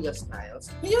kasi Julia Stiles.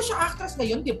 Hindi siya actress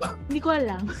ngayon, di ba? Hindi ko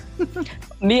alam.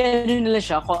 May nila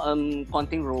siya,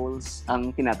 konting roles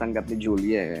ang tinatanggap ni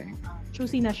Julia eh.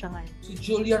 Choosy na siya ngayon. Si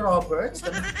Julia Roberts.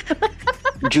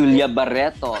 Julia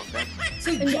Barreto.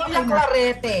 Si Julia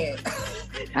Clarete.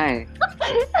 Ay.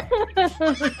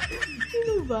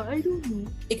 Sino ba? I don't know.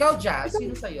 Ikaw, Jazz.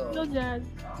 Sino sa'yo? Ikaw, Jazz.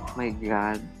 Oh my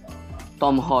God.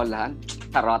 Tom Holland.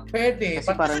 Tarot. Pwede.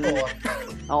 Kasi parang,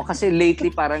 kasi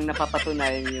lately parang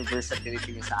napapatunayan yung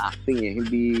versatility niya sa acting eh.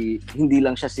 Hindi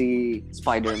lang siya si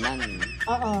Spider-Man.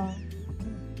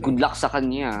 Good luck sa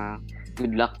kanya.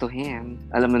 Good luck to him.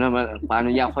 Alam mo naman, paano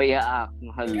niya ako i-act?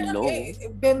 Hello.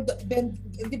 Ben,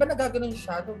 di ba nagaganon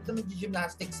siya?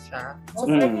 Nag-gymnastics siya. So,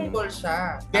 flexible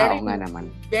siya.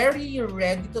 Very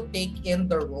ready to take in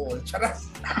the role.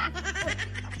 Charas.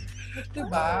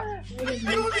 Diba?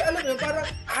 Pero alam mo, parang,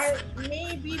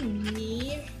 maybe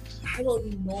me, I don't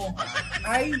know.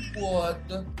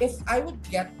 If I would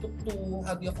get to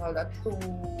how do you call that, to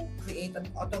create an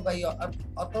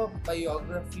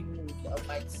autobiography movie of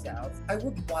myself, I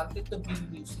would want it to be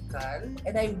musical,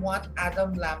 and I want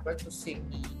Adam Lambert to sing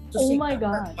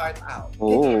that part out.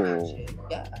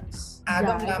 Yes.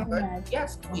 Adam Lambert,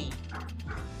 yes, Queen.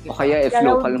 O kaya if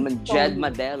local naman, Jed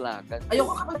Madela.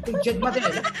 Ayoko ka pala Jed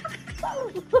Madela.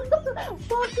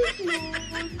 Bakit yun?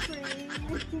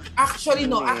 Actually,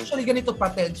 ganito pa,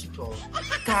 Tenshiko.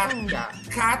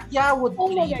 Katya would play.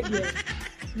 Oh my God,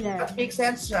 yes. That makes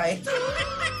sense, right?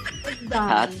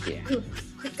 Katya.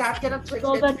 Si Katya ng trick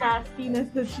all the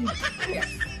nastiness that she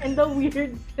and the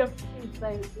weird stuff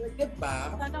inside. Like,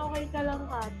 diba? sana okay ka lang,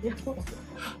 Katya.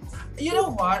 You know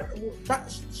what?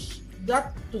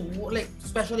 That too, like,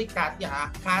 especially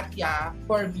Katya,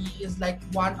 for me, is like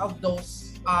one of those,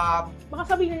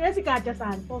 Baka sabihin nila si Katya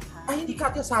Santos, ha? ay, hindi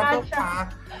Katya Santos Katya. pa.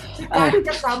 Si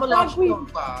Katya Samolashko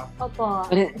pa. Opo.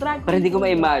 Pero hindi ko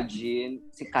ma-imagine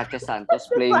si Katya Santos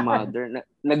playing mother,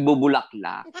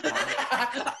 nagbubulaklak.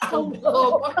 Lord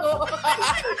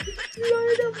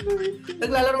of mercy.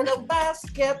 Naglalaro ng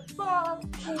basketball.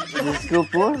 Diyos ko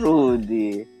po,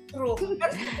 Rudy. True.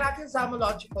 Pero si Katya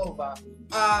Samolashko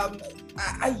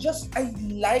I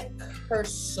like her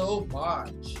so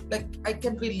much. Like, I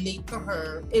can relate to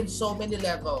her in so many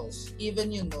levels.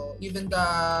 Even,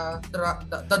 the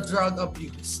drug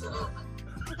abuse.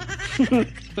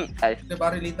 Ay.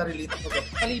 Diba? Relate ako doon.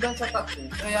 Kaliban sa tattoo,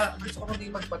 kaya gusto ko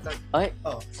hindi magpatag. Ay,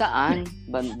 saan?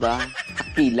 Banda? Sa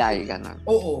kilay ka na.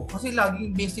 Oo, kasi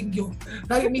laging missing yung...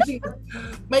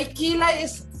 May kilay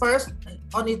is first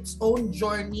on its own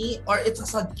journey or it's a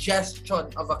suggestion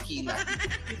of a kilay.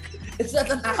 It's not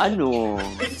an actual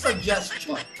It's a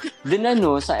suggestion. Din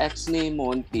sa ex ni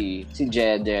Monty, si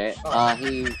Jede,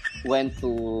 he went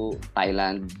to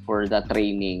Thailand for the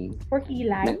training. For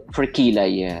kilay? For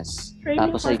kilay, yes. Training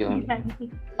Tapos for ayun. kilay.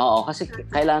 Oo, kasi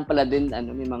kailangan pala din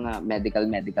may mga medical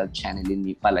channeling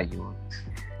pala yun.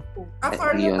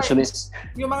 Yun. So,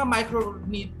 yung mga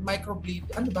microbleed,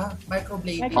 ano ba?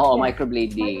 Microblading. Oo,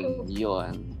 microblading.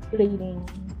 Yun.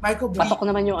 Microblading. Patok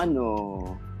naman yung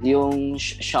yung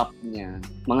shop niya.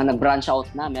 Mga nag-branch out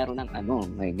na, meron ng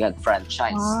my God,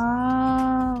 franchise.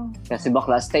 Wow. Kasi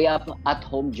bakla, stay up at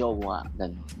home jowa.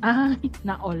 Ganun. Ay,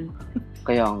 na all.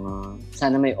 Kaya nga,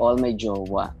 sana may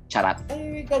jowa. Charat.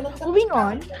 Ay, ganun. Moving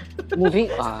on.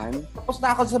 Tapos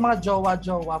na ako sa mga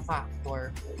jowa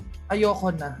factor.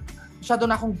 Ayoko na. Masyado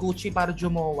na akong Gucci para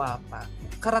jumowa pa.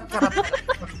 Karat-karat.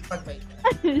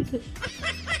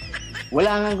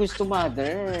 Wala nga gusto,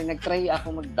 mother. Nag-try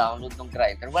ako mag-download ng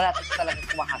Grindr. Wala talaga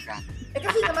kumakagat.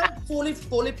 Kasi naman,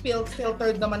 fully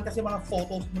filtered naman kasi mga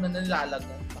photos mo na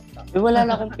nilalagay. Wala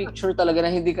na akong picture talaga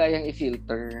na hindi kayang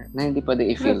i-filter. Na hindi pwede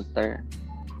i-filter.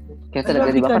 Kaya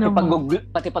talaga, di ba?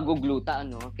 Pati pag-gugluta,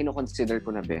 kino-consider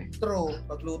ko na, be. True.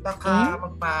 Pagluta ka,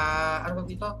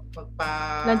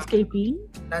 Landscaping?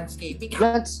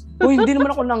 Uy, hindi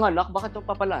naman ako nanganak. Bakit ito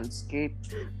papa-landscape?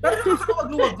 Pero nakaka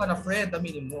magluwag ka na, friend.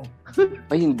 Aminin mo.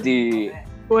 Ay, hindi.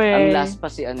 Ang last pa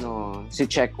si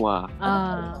Chekwa.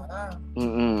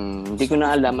 Hindi ko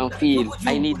na alam ang feel.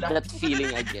 I need that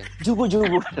feeling again.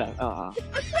 Jubo-jubo lang.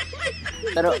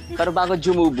 Pero bago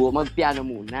jumubo, mag-piano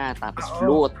muna. Tapos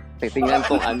flute. Titingnan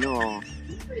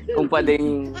kung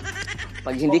pwedeng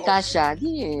pag hindi kasya,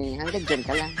 hanggang dyan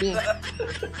ka lang.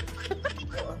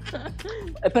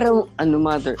 Pero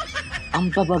mother, ang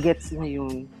babagets na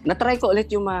yun. Na-try ko ulit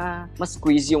yung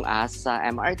ma-squeeze yung ass sa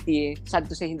MRT. Sad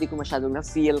to say, hindi ko masyadong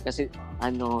na-feel kasi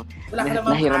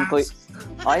nahiram ko.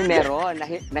 Ay, meron.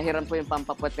 Nahiram ko yung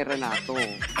pampapwet ni Renato.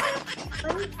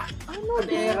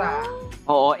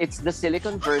 Oo, it's the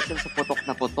silicone version sa putok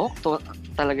na putok.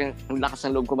 Talagang ang lakas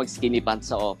ng loob ko mag-skinny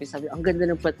pants sa office. Sabi, ang ganda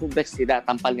ng puwet mo, Bex.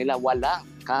 Tampal nila, walang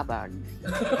kabag.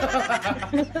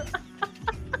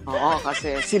 Oo,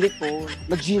 kasi silicone.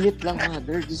 Mag-ginit lang,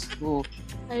 mother. Diyos ko.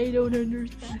 I don't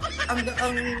understand.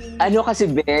 Kasi,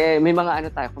 may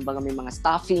mga tayo, kumbaga may mga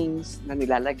stuffings na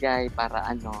nilalagay para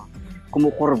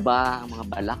kumukurba ang mga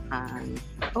balakan.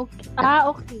 Okay.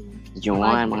 Okay. Yun,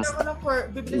 mga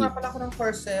bibili nga pala ako ng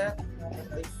corset.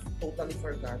 I totally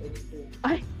forgot.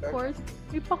 Ay, corset.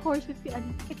 May pa-corset si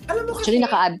Annie. Alam mo kasi,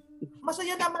 naka-add.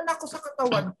 Masaya naman ako sa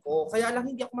katawan ko. Kaya lang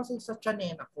hindi ako masaya sa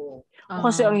tiyanena ko.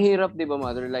 Kasi ang hirap, di ba,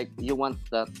 mother? Like, you want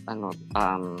that,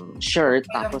 shirt,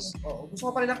 tapos...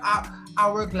 gusto ko pa rin ng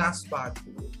hourglass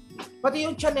body. Pati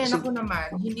yung tiyanena ko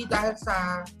naman, hindi dahil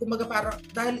sa, kumbaga parang,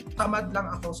 dahil tamad lang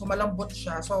ako, so malambot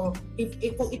siya. So,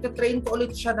 kung ito-train ko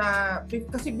ulit siya na,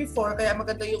 kasi before, kaya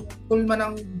maganda yung pulma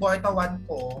ng Bortawan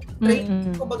ko,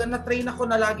 kumbaga na-train ako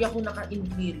na lagi ako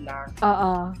naka-inhale lang.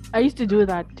 I used to do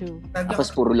that too.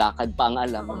 Tapos puro lakad pa ang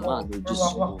alam mo,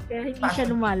 Kaya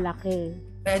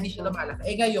hindi siya lumalaki.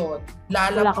 Ngayon,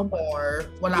 lalak more,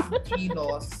 wala akong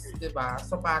kilos, diba?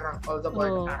 So parang all the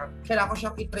more, parang kailangan ko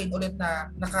siyang i-train ulit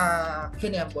na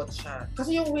naka-kinembot siya.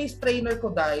 Kasi yung waist trainer ko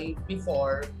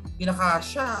before,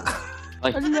 pinakasya.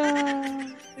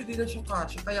 Hindi na siya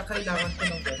kasya, kaya kailangan ko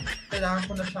ng kailangan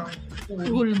ko na siyang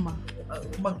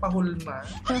magpahulma.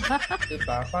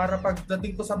 Diba? Para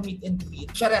pagdating ko sa meet and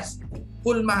greet,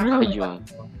 hulma.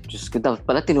 Diyos ko, dapat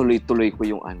pala tinuloy-tuloy ko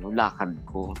yung lakad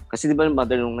ko. Kasi di ba,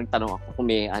 mother, nung nagtanong ako kung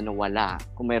may wala,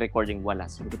 kung may recording wala,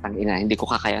 sabi ko, tangina, hindi ko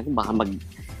kakayanin, baka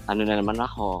na naman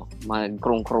ako,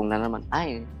 mag-krong-krong na naman.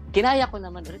 Ay, kinaya ko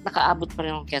naman ulit. Nakaabot pa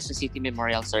rin ang Quezon City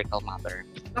Memorial Circle, mother.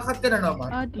 Lakad ka na naman?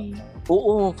 Adi.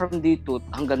 Oo, from dito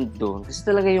hanggang doon. Kasi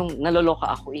talaga yung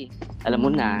naloloka ako eh. Alam mo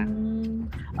na.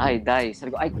 Ay, day.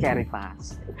 Sabi ko, ay, carry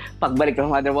pass. Pagbalik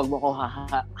ko, mother, wag mo ko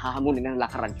hahamunin ng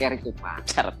lakaran. Carry ko pa.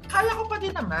 Charot. Kaya ko pa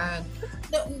din naman.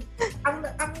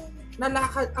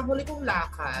 Ang huli kong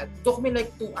lakad, took me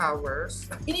like 2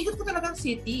 hours. Inikot ko talagang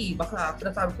city. Baka,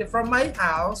 sinasabi ko, from my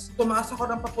house, tumaas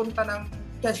ako ng papunta ng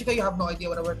Tenshiko, you have no idea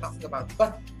what we're talking about.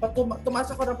 But tumaas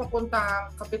ako ng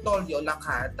papuntang Kapitolyo,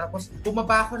 lakad. Tapos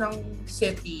bumaba ako ng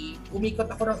city, umikot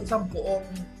ako ng isang buong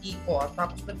ikot.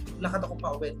 Tapos naglakad ako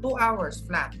pa uwi. 2 hours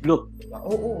flat. Look. Diba?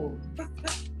 Oo.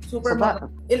 Super so,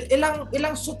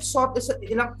 ilang sutsot,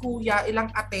 ilang kuya,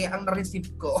 ilang ate ang na-receive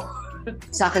ko.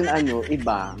 Sa akin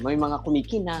iba, may mga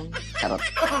kumikinang. Charot.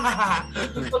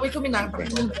 So may kuminang.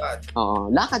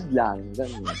 Oo, lakad lang.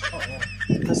 Ganun. Oo.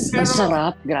 Ang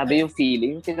sarap. Grabe yung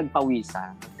feeling. Yung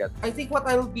pinagpawisan. I think what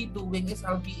I'll be doing is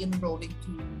I'll be enrolling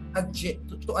to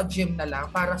a gym na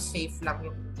lang para safe lang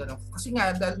yung gano'n. Kasi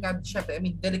nga, dahil nga, syempre,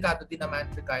 delikado din naman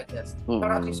regardless. Pero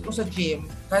at least kung sa gym,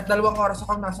 kahit 2 oras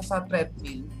akong nasa sa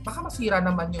treadmill, baka masira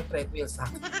naman yung treadmill sa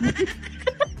akin.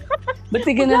 Ba't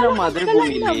di ka na lang, mother,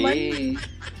 bumili?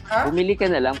 Ha? Bumili ka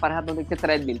na lang para habang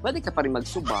nagka-treadmill, pwede ka pa rin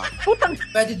magsuba.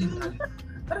 Pwede din.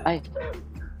 Ay,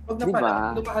 Pag na diba?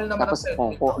 pala, lumahal naman Tapos ang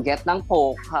treadmill. get ng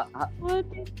Coke. What?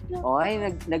 Oy,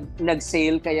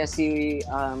 nag-sale kaya si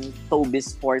Toby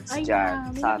Sports Ay,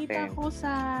 dyan sa may nakita atin. ko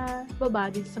sa baba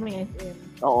dito sa may SM.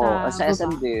 Oo, sa sa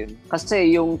SM baba. din. Kasi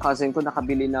yung cousin ko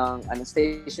nakabili ng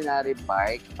stationary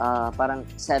bike, parang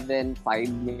 7.5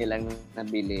 nilang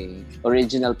nabili.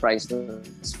 Original price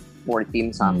was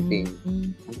 14 something.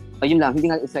 Ayun lang, hindi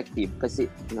nga effective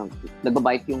kasi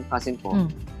nagbabike yung cousin ko.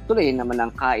 Tuloy naman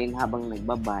ang kain habang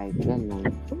nagbabike. Ganun.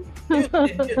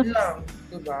 Yun lang.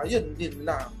 Diba? Yun din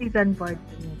lang. Season part.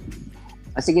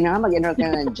 Sige na nga, mag-enroll ka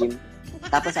na ng gym.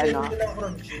 Tapos Yun lang ako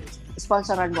ng gym.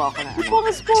 sponsoran mo ako na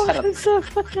Sponsor.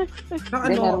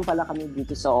 Hindi, meron pala kami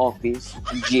dito sa office,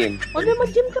 gym. O,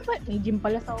 mag-gym ka pa. May gym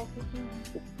pala sa office.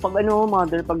 Pag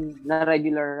mother, pag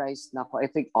na-regularize na ako, I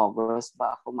think August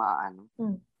ba ako maano.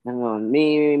 Ganun.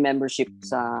 May membership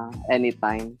sa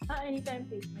anytime. Anytime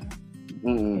page na.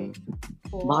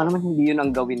 Baka naman hindi yun ang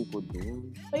gawin ko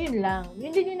doon. So, yun lang.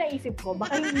 Yun din yung naisip ko.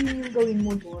 Baka yun yung gawin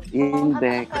mo doon.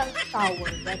 Hindi. Tower.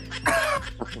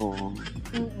 Totoo.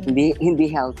 Hindi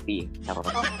healthy. Oo.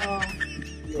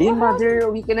 Yung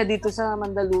mother, uwi ka na dito sa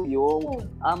Mandaluyong.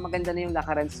 Maganda na yung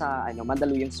lakaran sa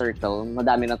Mandaluyong Circle.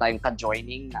 Madami na tayong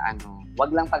ka-joining na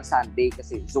Wag lang pag Sunday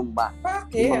kasi Zumba.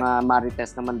 Bakit? Yung mga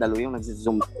Marites na Mandaluyong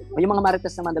nagsi-Zumba. Yung mga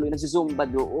Marites na Mandaluyong nagsi-Zumba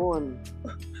doon.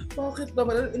 Bakit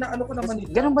naman? Inaano ko naman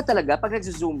nila. Ganun ba talaga? Pag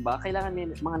nagsi-Zumba, kailangan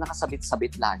may mga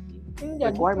nakasabit-sabit lagi. Hindi,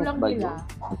 Requirement ba yun?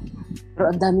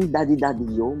 Pero ang daming daddy-daddy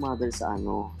mother sa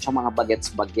sa mga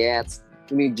bagets-bagets.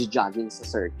 May jogging sa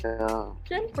circle.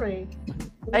 Siyempre.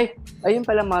 Ay, ayun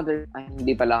pala mother. Ay,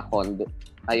 hindi pala condo.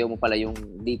 Ayaw mo pala yung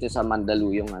dito sa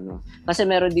Mandaluyong Kasi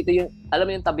meron dito yung, alam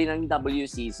mo yung tabi ng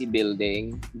WCC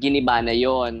building, giniba na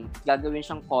yon. Gagawin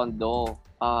siyang condo.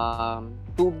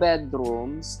 2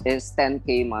 bedrooms is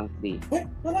 10K monthly.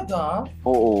 Talaga?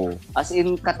 Oo. As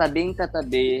in, katabi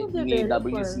ni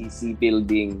developer. WCC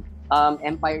building.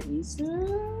 Empire East.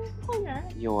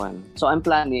 Yun. So, I'm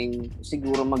planning,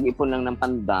 siguro mag-ipon lang ng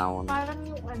pan-down. Parang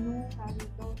yung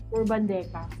Urban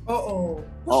Deca. Oo.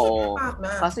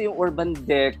 Kasi yung Urban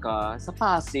Deca, sa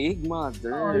Pasig,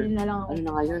 mother. Oo, yun na lang. Ano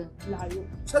na nga yun? Layo.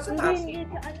 Sa taas?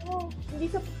 Hindi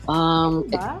sa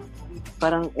ba?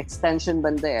 Parang extension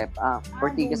banda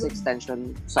Ortigas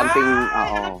extension. Something,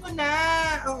 alam ko na.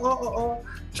 Oo.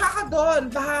 Tsaka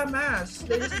doon, Bahamas.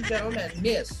 Ladies and gentlemen,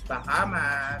 Miss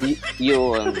Bahamas.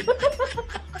 Yun.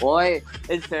 Oy,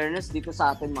 in fairness, dito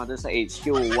sa atin, mother, sa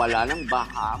HQ, wala nang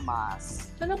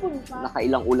Bahamas. Saan na punta?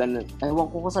 Nakailang ulan na. Ewan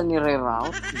ko kung saan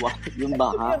nire-route. Yung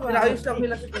Baha. Pinayos lang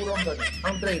nila siguro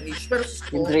ang drainage. Pero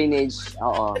Yung drainage,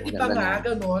 oo. iba nga,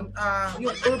 ganun.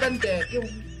 Yung Urban Deck, yung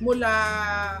mula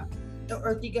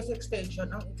Ortigas Extension,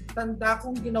 ang tanda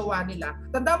kong ginawa nila.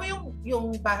 Tanda mo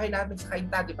yung bahay namin sa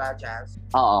Kainta, di ba, Jazz?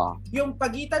 Oo. Yung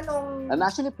pagitan nung... I'm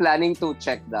actually planning to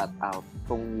check that out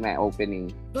kung may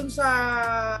opening. Doon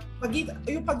sa...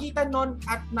 yung pagitan nun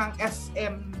at ng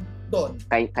SM Doon.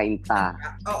 Kainta.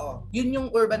 Oo. Yun yung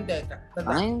Urban Deca.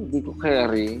 Ay, hindi ko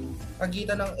carry.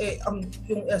 Pagitan ng,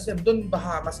 yung SM doon,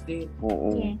 Bahamas din.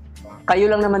 Oo. Yeah. Kayo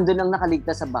lang naman doon ang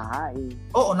nakaligtas sa baha eh.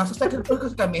 Oo, nasa second floor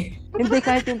kasi kami. Hindi,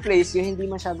 kahit yung place yun, hindi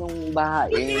masyadong baha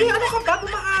Hindi, eh. ano ka ba?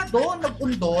 Bumaha doon,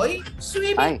 nag-undoy.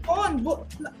 Swimming Ay. pond.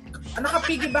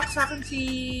 Nakapiggyback sa akin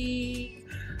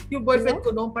yung boyfriend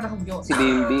ko noong panahon yun. Si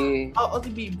Bimbi. Oo, si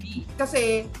Bimbi.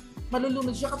 Kasi,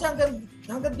 malulunod siya. Kasi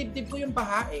hanggang dibdib ko yung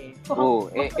baha eh.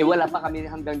 Oo. Wala pa kami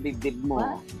hanggang dibdib mo.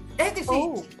 Kasi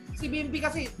si Bimbi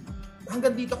kasi,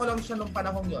 hanggang dito ko lang siya nung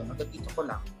panahon yun. Hanggang dito ko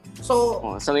lang. So,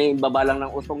 So may baba lang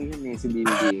ng utong yun eh, si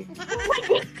Bimbi.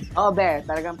 Be,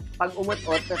 talagang pag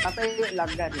umut-ot, tatayo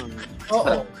lang ganun.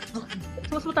 oo.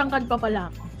 Mas matangkad pa pala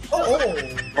ako.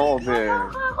 Oo. Be.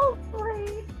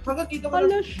 Hanggang dito ko Hala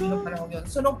lang siya. nung panahon yun.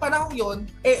 So, nung panahon yun,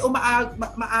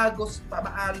 maagos pa,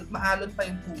 maalon pa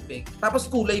yung tubig. Tapos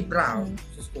kulay brown.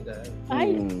 Sus ko dahil.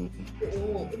 Ay,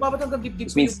 Oo. Umabot hanggang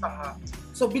dibdib ko yung baha.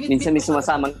 So, Minsan may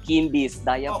sumasamang candies,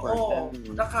 diaper. Oo.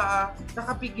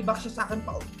 Naka-piggyback siya sa akin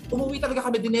pa. Umuwi talaga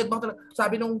kami, dinedbang talaga.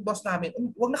 Sabi nung boss namin,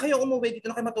 huwag na kayong umuwi, dito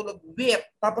na kayo matulog. Wait.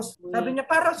 Tapos sabi niya,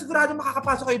 parang sigurado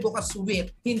makakapasok kayo bukas. Wait.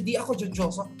 Hindi ako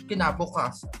jojoso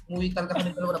kinabukas. Umuwi talaga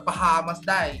kami dalawa na Bahamas,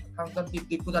 dahil hanggang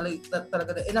dibdib ko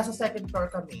talaga. Nasa second floor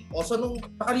kami. So nung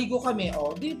nakaligo kami,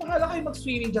 di bahala kayo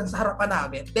mag-swimming dyan sa harapan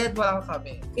namin. Dead wala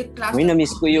kami. It lasted. May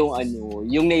na-miss ko yung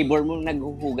yung neighbor mo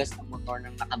naghuhugas ng motor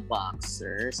ng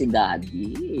naka-boxer, si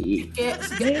Daddy.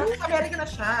 Sige, American na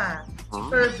siya. Si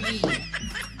Kirby.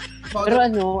 Pero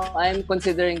I'm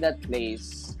considering that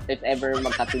place if ever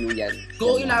magkatuluyan.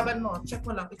 Go, ilaban mo. Check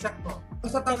mo lang. I-check mo.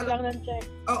 Basta check lang ng check.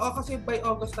 Oo, kasi by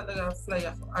August talaga fly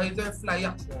ako. Either fly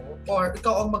ako or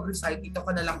ikaw ang mag-reside. Dito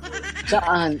ka na lang.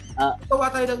 Saan?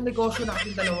 Tawa tayo ng negosyo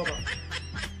natin dalawa ba?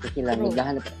 Sige lang,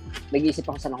 nag-iisip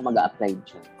ako saan ako mag-a-apply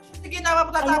dyan. Sige na,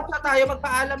 matatapos na tayo.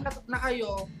 Magpaalam na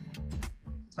kayo.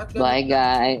 At ganun. Bye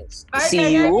guys. Bye, See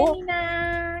guys. you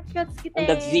Shots kita. on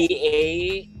the VA.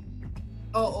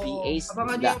 Oo. VAs,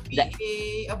 Abangan niyo yung VA.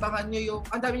 Abangan niyo yung...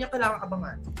 Ang dami niya kailangan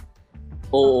abangan.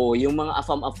 Oo, yung mga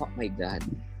afam-afam. My God.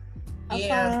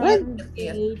 Yes.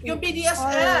 Yes. Yung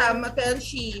BDSM,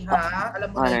 Tenshi, ha?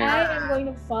 Alam mo na Ay. yan. I am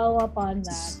going to follow up on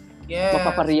that. Yes.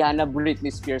 Mapapariana Britney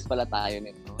Spears pala tayo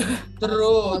nito.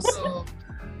 True. So,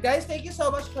 guys, thank you so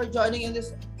much for joining in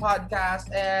this podcast.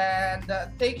 And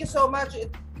thank you so much.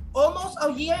 Almost a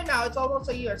year now. It's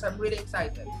almost a year. So I'm really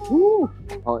excited. Woo!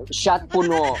 Shot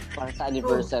puno para sa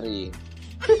anniversary.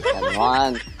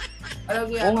 Ganon. Alam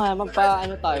mo Oo yan.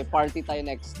 nga, party tayo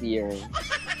next year.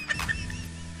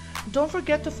 Don't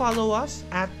forget to follow us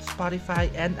at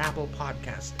Spotify and Apple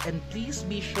Podcasts. And please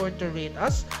be sure to rate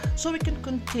us so we can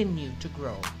continue to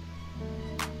grow.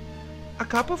 A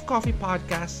Cup of Coffee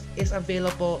Podcast is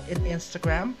available in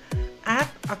Instagram at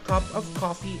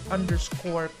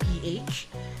acupofcoffee_PH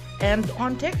and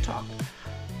on TikTok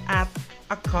at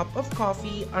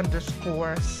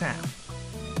acupofcoffee_Sam.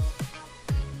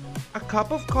 A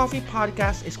Cup of Coffee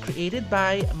Podcast is created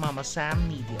by Mama Sam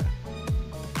Media.